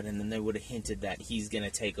happen?" And then they would have hinted that he's gonna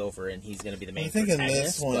take over and he's gonna be the main. I think protagonist, in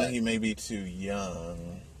this one he may be too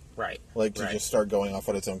young, right? Like to just start going off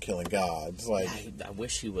on its own killing gods. Like, I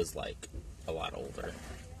wish he was like a lot older.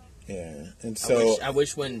 Yeah, and so I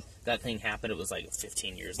wish when that thing happened, it was like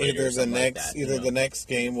 15 years later. Either the next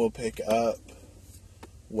game will pick up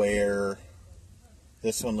where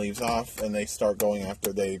this one leaves off, and they start going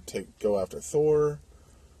after go after Thor,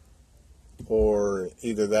 or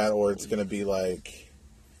either that, or it's going to be like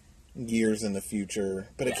years in the future,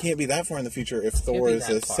 but it Yeah. can't be that far in the future if Thor be is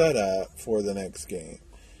that a far. setup for the next game.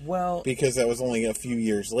 Well, Because that was only a few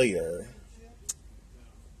years later.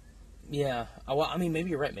 yeah. Well, I mean, maybe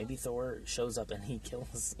you're right. Maybe Thor shows up and he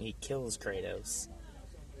kills Kratos,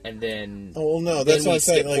 and then Oh, well, no, then that's what we I'm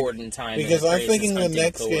saying. skip like, forward in time. because and I'm Kratos thinking is the hunting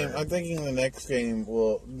next Thor. game. I'm thinking the next game.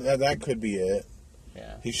 Well, that could be it.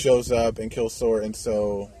 Yeah. He shows up and kills Thor, and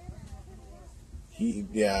so he.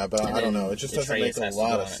 Yeah, but And I don't then know. It just doesn't Atreus make a has to lot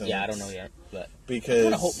go of on it. sense. Yeah, I don't know yet, but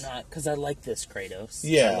Because I hope not, because I like this Kratos.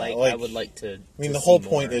 Yeah, I like- would like to. I mean, to the whole see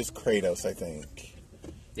point more. is Kratos. I think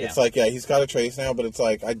Yeah. it's like, yeah, he's got a trace now, but it's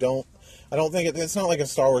like I don't think it's not like a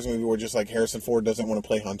Star Wars movie where just like Harrison Ford doesn't want to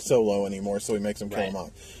play Han Solo anymore, so he makes him kill Right. him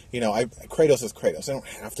off. Kratos is Kratos. I don't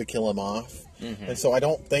have to kill him off, Mm-hmm. and so I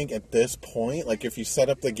don't think at this point, like if you set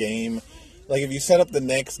up the game, like if you set up the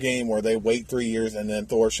next game where they wait 3 years and then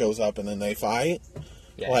Thor shows up and then they fight,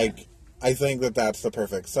 Yeah. like. I think that's the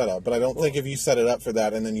perfect setup, but I don't think if you set it up for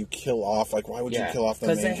that and then you kill off, like, why would you kill off the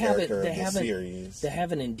 'Cause main character of the series? They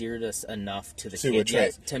haven't endeared us enough to the To kid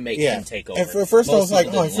Atreus. yet to make Yeah. him take over. And for first I Most was like,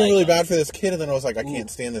 people oh, I didn't feel really him. bad for this kid, and then I was like, I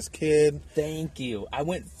can't stand this kid. Thank you. I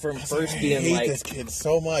went from I was first like, I being hate like, this kid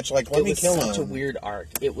so much. Like, let it me was kill such him. a weird arc.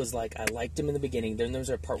 It was like I liked him in the beginning. Then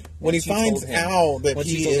there's a part When he once you finds told him- out that once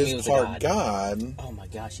he you told him is was a part God, Oh my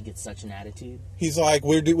gosh, he gets such an attitude. he's like,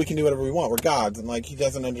 we can do whatever we want. We're gods, and like he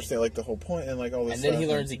doesn't understand like the whole point and like all this. And then stuff. he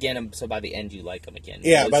learns again, and so by the end you like him again.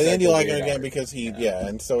 Yeah, It was by the such end you a like him weird again arc. because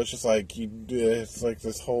and so it's just like it's like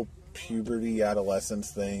this whole puberty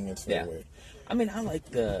adolescence thing. It's very Yeah. weird. I mean, I like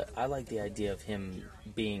the idea of him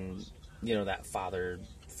being, that father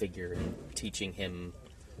figure and teaching him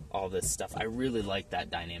all this stuff. I really like that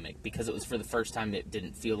dynamic because it was for the first time it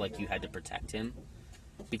didn't feel like you had to protect him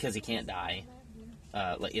because he can't die,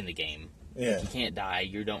 like in the game. Yeah. He can't die.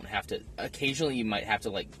 You don't have to. Occasionally, you might have to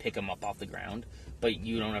like pick him up off the ground, but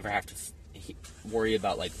you don't ever have to worry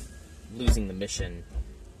about like losing the mission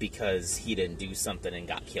because he didn't do something and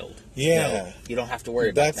got killed. Yeah. No, you don't have to worry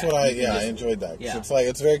about That's that. what I You can just- enjoyed that. 'Cause Yeah. It's like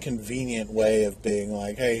it's a very convenient way of being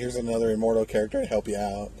like, hey, here's another immortal character to help you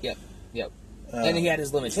out. Yep. And he had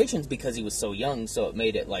his limitations because he was so young, so it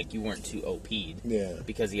made it like you weren't too OP'd. Yeah.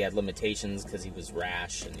 Because he had limitations because he was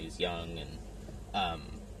rash and he was young and. But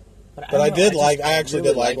But I don't know, did just- like. I actually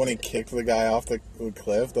really did like liked when he it. kicked the guy off the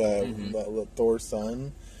cliff, the Thor's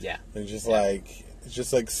son. Yeah. And just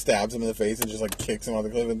like stabs him in the face and just like kicks him off the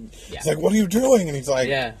cliff. And Yeah. he's like, "What are you doing?" And he's like,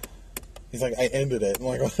 Yeah. "He's like, I ended it." I'm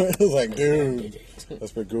like, I was like, dude, Yeah.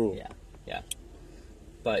 that's pretty cool. Yeah.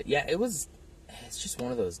 But yeah, it's just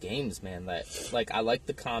one of those games, man, that like I like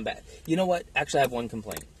the combat. You know what? Actually, I have one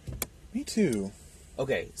complaint. Me too.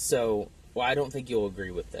 Okay, so I don't think you'll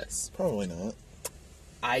agree with this. Probably not.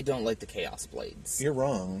 I don't like the Chaos Blades. You're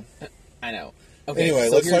wrong. I know. Okay, Anyway,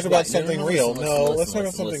 so let's here's talk about why. something No, real. listen, No, listen, let's talk about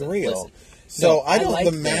listen, something listen, real. listen. So No, I don't. like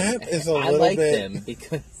The them. map is a I little like bit. them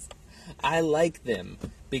because I like them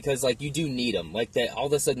because like you do need them. Like that, all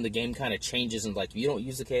of a sudden the game kind of changes and like if you don't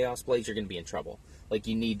use the Chaos Blades, you're gonna be in trouble. Like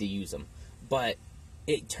you need to use them, but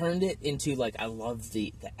it turned it into like I love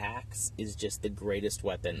the axe is just the greatest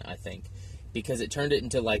weapon I think because it turned it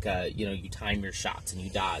into like a you time your shots and you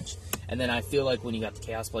dodge, and then I feel like when you got the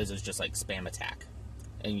Chaos Blades it was just like spam attack.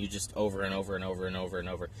 And you just over and over and over and over and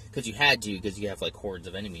over because you had to because you have like hordes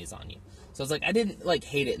of enemies on you. So it's like I didn't like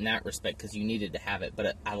hate it in that respect because you needed to have it,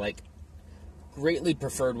 but I like greatly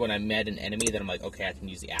preferred when I met an enemy that I'm like, okay, I can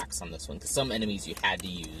use the axe on this one because some enemies you had to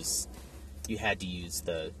use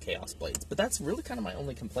the Chaos Blades. But that's really kind of my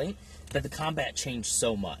only complaint that the combat changed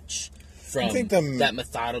so much from that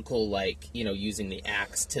methodical like using the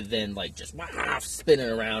axe to then like just spinning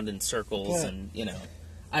around in circles and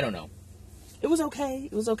I don't know. It was okay.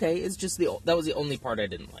 It's just that was the only part I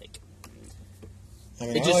didn't like. I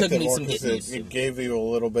mean, It I just liked took me more some 'cause getting used to. it gave you a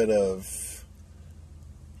little bit of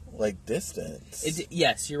like distance.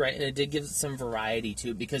 Yes, you're right, and it did give some variety to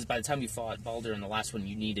it because by the time you fought Baldur in the last one,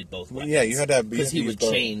 you needed both weapons. Yeah, you had to have because he would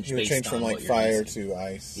change. He would based change on from like what you're fire using. to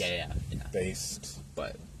ice. Yeah. Based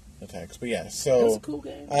But attacks. But yeah, it so was a cool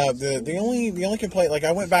game. the only complaint, like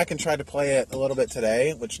I went back and tried to play it a little bit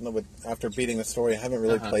today, which after beating the story, I haven't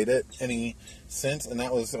really played it any since, and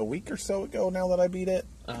that was a week or so ago now that I beat it.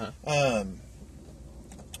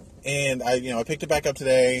 And I picked it back up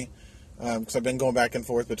today because I've been going back and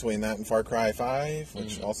forth between that and Far Cry 5,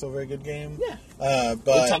 which is also a very good game. Yeah. But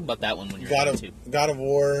We'll talk about that one when you're done too. God of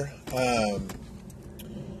War.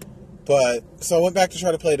 But so I went back to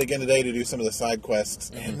try to play it again today to do some of the side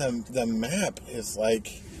quests, and the map is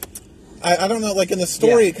like, I don't know, like in the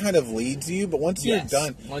story it kind of leads you, but once you're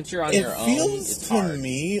done, once you're on it your own, feels it's to hard.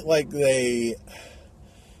 me like it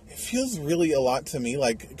feels really a lot to me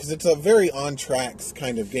like because it's a very on tracks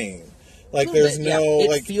kind of game. Like there's bit, no It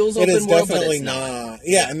like feels it open is world, definitely but it's not.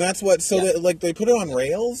 Yeah, and that's what so Yeah. that, like they put it on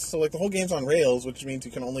rails. So like the whole game's on rails, which means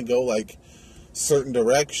you can only go like certain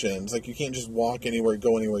directions. Like you can't just walk anywhere,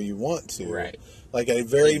 go anywhere you want to. Right. Like I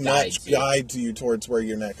very It much guides you. guides you towards where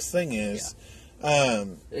your next thing is.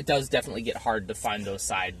 It does definitely get hard to find those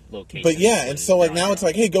side locations. But yeah, and so like down now there. it's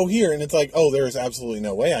like, hey, go here, and it's like, oh, there is absolutely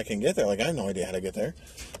no way I can get there. Like I have no idea how to get there,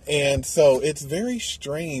 and so it's very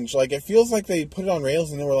strange. Like it feels like they put it on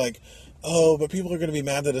rails, and they were like, oh, but people are going to be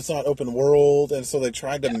mad that it's not open world, and so they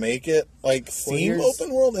tried to make it like seem here's-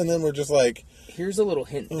 open world, and then we're just like, Here's a little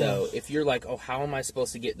hint, though. If you're like, oh, how am I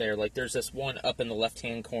supposed to get there? Like, there's this one up in the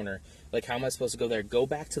left-hand corner. Like, how am I supposed to go there? Go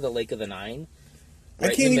back to the Lake of the Nine. I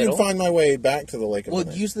right in can't the even middle. find my way back to the lake. Of Well,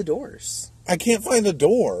 the Night. use the doors. I can't find the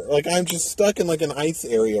door. Like I'm just stuck in like an ice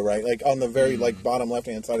area, right? Like on the very like bottom left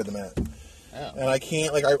hand side of the map. Oh. And I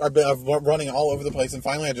can't, like, I've been running all over the place, and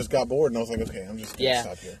finally I just got bored, and I was like, okay, I'm just going to Yeah.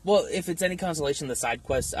 stop here. Well, if it's any consolation, the side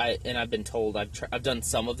quests, I've been told, I've done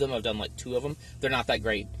some of them. I've done like 2 of them. They're not that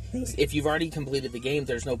great. Really? If you've already completed the game,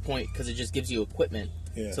 there's no point because it just gives you equipment.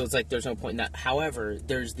 Yeah. So it's like there's no point in that. However,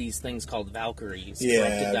 there's these things called Valkyries. corrupted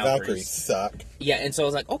Yeah, Valkyries suck. Yeah, and so I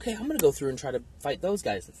was like, okay, I'm going to go through and try to fight those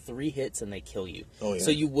guys. 3 hits and they kill you. Oh, yeah.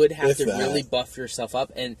 So you would have If to that. really buff yourself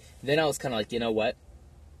up. And then I was kind of like, you know what?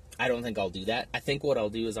 I don't think I'll do that. I think what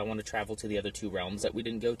I'll do is I want to travel to the other 2 realms that we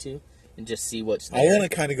didn't go to and just see what's there. I want to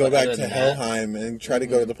kind of go But back other to than that- Helheim and try to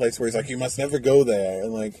go to the place where he's like, you must never go there,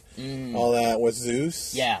 and like all that with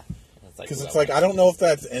Zeus. Yeah. Because it's like, I don't know if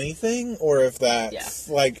that's anything or if that's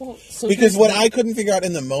like, Well, so because here's what the- I couldn't figure out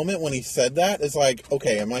in the moment when he said that is like,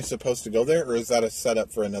 okay, am I supposed to go there or is that a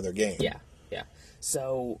setup for another game? Yeah, yeah.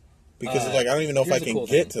 So, Because it's like, I don't even know if I here's the can cool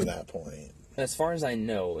get thing. to that point. as far as I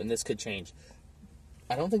know, and this could change,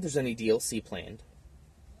 I don't think there's any DLC planned.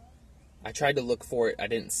 I tried to look for it. I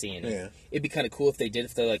didn't see any. Yeah. It'd be kind of cool if they did,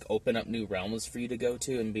 if they like open up new realms for you to go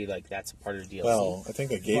to and be like, that's a part of DLC. Well, I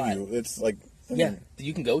think they gave But- you, it's like, yeah,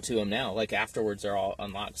 you can go to them now. Like afterwards, they're all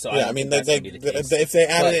unlocked. So Yeah, I I mean, think they, that's gonna be the case. if they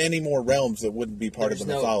added But- any more realms, it wouldn't be part of the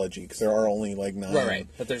There's no- mythology because there are only like 9. Right.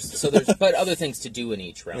 But there's but other things to do in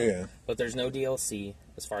each realm. Yeah. But there's no DLC,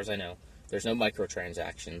 as far as I know. There's no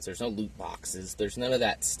microtransactions. There's no loot boxes. There's none of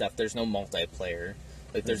that stuff. There's no multiplayer.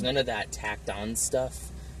 Like there's none of that tacked on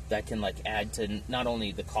stuff that can like add to not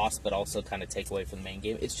only the cost but also kind of take away from the main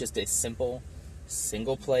game. It's just a simple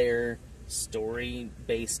single player story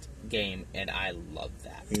based game, and I love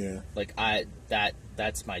that. Yeah. Like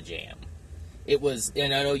that's my jam. It was,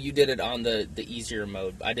 and I know you did it on the easier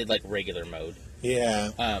mode. I did like regular mode.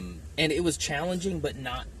 Yeah. And it was challenging, but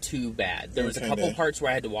not too bad. There was a couple Kinda. parts where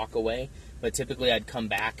I had to walk away, but typically I'd come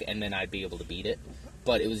back and then I'd be able to beat it.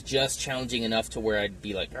 But it was just challenging enough to where I'd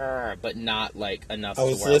be like, "Arr," but not like enough I to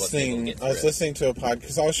was where I wasn't able to listening. get I was through it. listening to a pod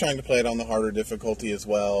because I was trying to play it on the harder difficulty as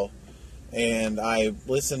well, and I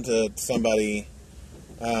listened to somebody,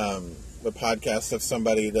 the podcast of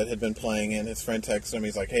somebody that had been playing it. And his friend texted him.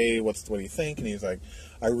 He's like, "Hey, what do you think?" And he's like,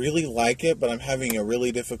 "I really like it, but I'm having a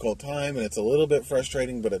really difficult time, and it's a little bit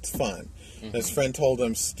frustrating, but it's fun." And his friend told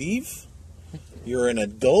him, "Steve, you're an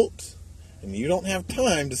adult, and you don't have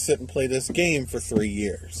time to sit and play this game for 3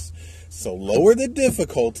 years. So lower the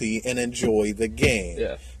difficulty and enjoy the game."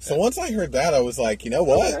 Yeah. So once I heard that, I was like, you know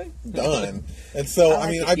what, Okay. done. And so I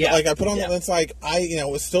I mean, like it. I put on. Yeah. It's like it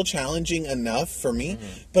was still challenging enough for me,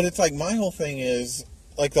 but it's like my whole thing is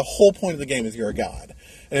like the whole point of the game is you're a god.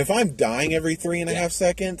 And if I'm dying every 3.5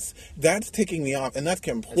 seconds, that's ticking me off, and that's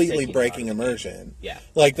completely taking breaking you out of the game. immersion. Yeah.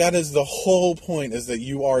 Like that is the whole point, is that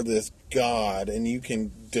you are this god and you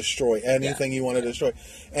can destroy anything you want to destroy.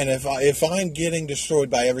 And if I'm getting destroyed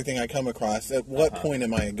by everything I come across, at what point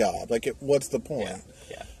am I a god? Like, what's the point? Yeah.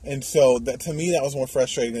 Yeah. And so that, to me, that was more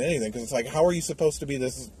frustrating than anything, because it's like, how are you supposed to be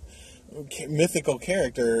this mythical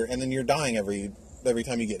character and then you're dying every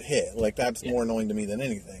time you get hit? Like, that's more annoying to me than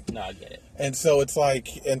anything. No, I get it. And so it's like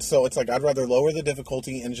I'd rather lower the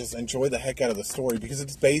difficulty and just enjoy the heck out of the story, because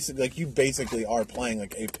it's basically like you basically are playing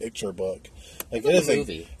like a picture book. Like It's it is like a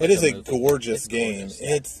movie. it Like is a a movie. gorgeous It's game. gorgeous,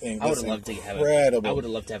 yeah. It's I would have loved to have incredible. I would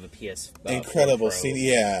have loved to have a PS. Incredible 4 Pro scene,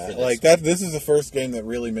 yeah. for this Like that. This is the first game that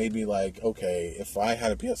really made me like, okay, if I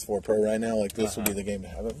had a PS4 Pro right now, like this would be the game to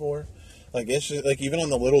have it for. Like it's just, like even on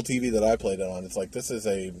the little TV that I played it on, it's like this is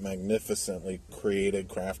a magnificently created,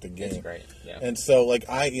 crafted game. It's great. Yeah. And so like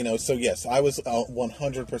so yes, I was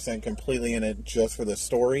 100% completely in it just for the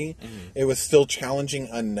story. It was still challenging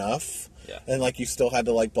enough. Yeah. And like you still had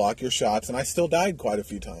to like block your shots, and I still died quite a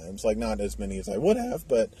few times. Like not as many as I would have,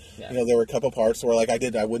 but Yeah. there were a couple parts where like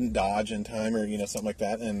I wouldn't dodge in time or something like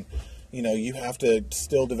that, and you have to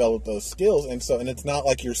still develop those skills, and it's not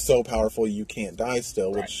like you're so powerful you can't die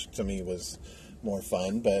still, which to me was more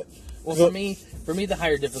fun. But for me, the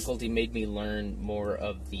higher difficulty made me learn more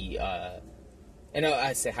of the. And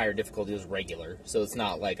I say higher difficulty was regular, so it's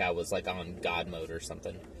not like I was like on God mode or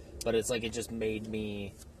something. But it's like it just made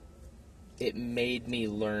me. It made me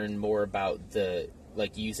learn more about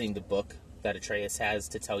using the book that Atreus has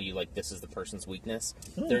to tell you, like, this is the person's weakness.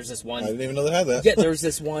 There's this one... I didn't even know they had that. Yeah, there was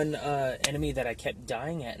this one enemy that I kept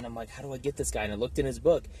dying at, and I'm like, how do I get this guy? And I looked in his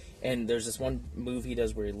book, and there's this one move he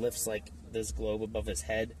does where he lifts, like, this globe above his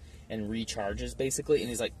head and recharges, basically, and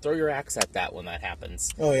he's like, throw your axe at that when that happens.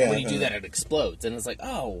 Oh, yeah. And when you do that, it explodes. And it's like,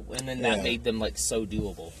 oh, and then that made them, like, so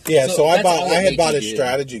doable. Yeah, so I had bought a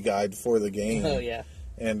strategy guide for the game. Oh, yeah.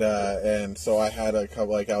 And so I had a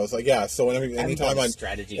couple, like, I was like, yeah, so anytime I'd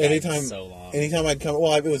so long. Anytime I'd come,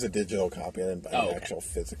 well, it was a digital copy, I didn't buy an actual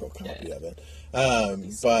physical copy of it.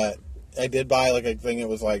 But I did buy, like, a thing that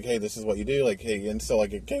was like, hey, this is what you do, like, hey, and so,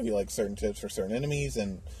 like, it gave you, like, certain tips for certain enemies,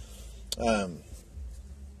 and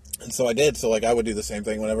so I did, so, like, I would do the same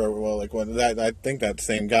thing whenever, I think that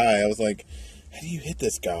same guy, I was like, how do you hit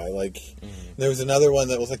this guy? Like, there was another one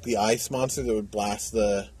that was, like, the ice monster that would blast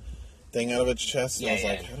the thing out of its chest, and I was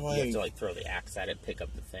like, how do I... You have to, like, throw the axe at it, pick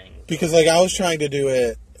up the thing. Because, like, I was trying to do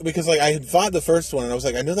it... Because, like, I had fought the first one, and I was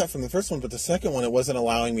like, I knew that from the first one, but the second one, it wasn't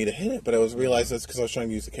allowing me to hit it, but I realized that's because I was trying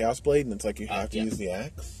to use the Chaos Blade, and it's like, you have to use the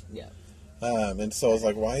axe. Yeah. And so I was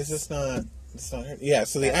like, why is this not... It's not... Yeah,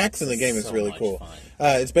 so the axe in the game is so really much cool. fun.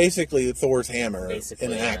 It's basically Thor's hammer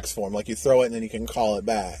in axe form. Like, you throw it, and then you can call it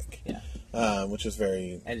back. Yeah. Which is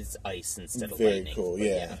very... And it's ice instead of very lightning. Cool,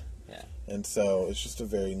 yeah. And so it's just a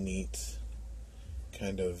very neat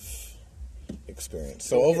kind of experience.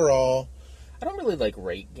 So overall, I don't really like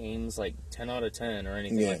rate games like 10 out of 10 or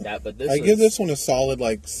anything like that, but I give this one a solid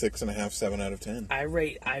like 6.5, 7 out of 10. I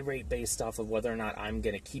rate based off of whether or not I'm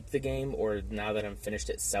going to keep the game, or now that I'm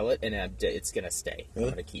finished it, sell it, and it's going to stay. Really?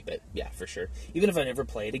 I'm going to keep it. Yeah, for sure. Even if I never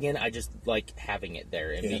play it again, I just like having it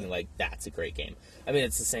there and being like, that's a great game. I mean,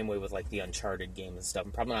 it's the same way with like the Uncharted game and stuff.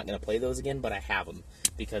 I'm probably not going to play those again, but I have them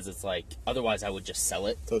because it's like, otherwise I would just sell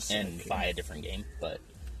it and buy a different game. But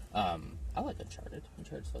I like Uncharted.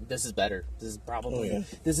 Uncharted's fun. This is better. This is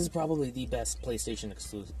probably the best PlayStation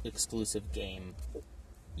exclusive game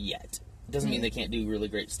yet. It doesn't mean they can't do really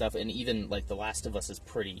great stuff, and even like The Last of Us is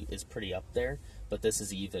pretty up there, but this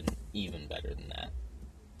is even better than that.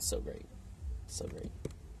 So great.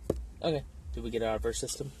 Okay, did we get out of our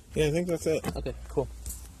system? Yeah, I think that's it. Okay, cool.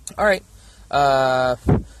 All right. The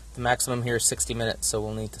maximum here is 60 minutes, so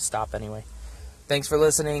we'll need to stop anyway. Thanks for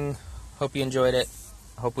listening. Hope you enjoyed it.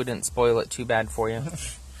 Hope we didn't spoil it too bad for you.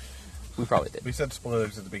 We probably did. We said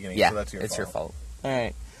spoilers at the beginning, so that's your fault. It's your fault. All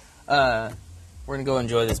right. We're going to go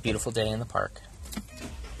enjoy this beautiful day in the park.